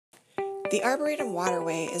The Arboretum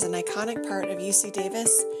Waterway is an iconic part of UC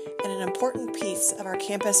Davis and an important piece of our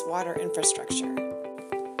campus water infrastructure.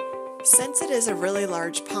 Since it is a really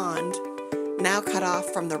large pond, now cut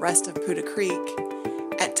off from the rest of Puda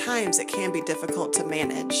Creek, at times it can be difficult to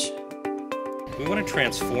manage. We want to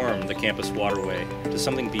transform the campus waterway to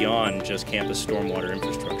something beyond just campus stormwater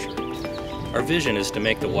infrastructure. Our vision is to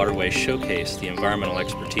make the waterway showcase the environmental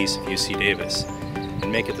expertise of UC Davis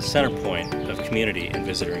and make it the center point of community and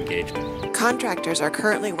visitor engagement. Contractors are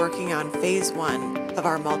currently working on Phase 1 of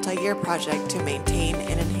our multi-year project to maintain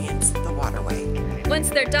and enhance the waterway. Once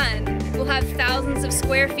they're done, we'll have thousands of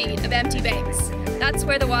square feet of empty banks. That's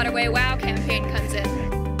where the Waterway WOW campaign comes in.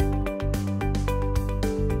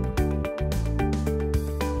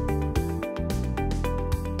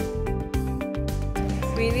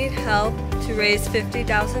 We need help to raise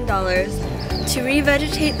 $50,000 to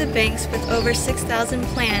revegetate the banks with over 6,000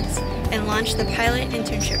 plants and launch the pilot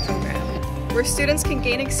internship program, where students can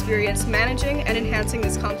gain experience managing and enhancing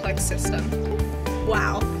this complex system.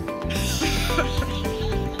 Wow.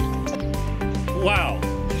 Wow.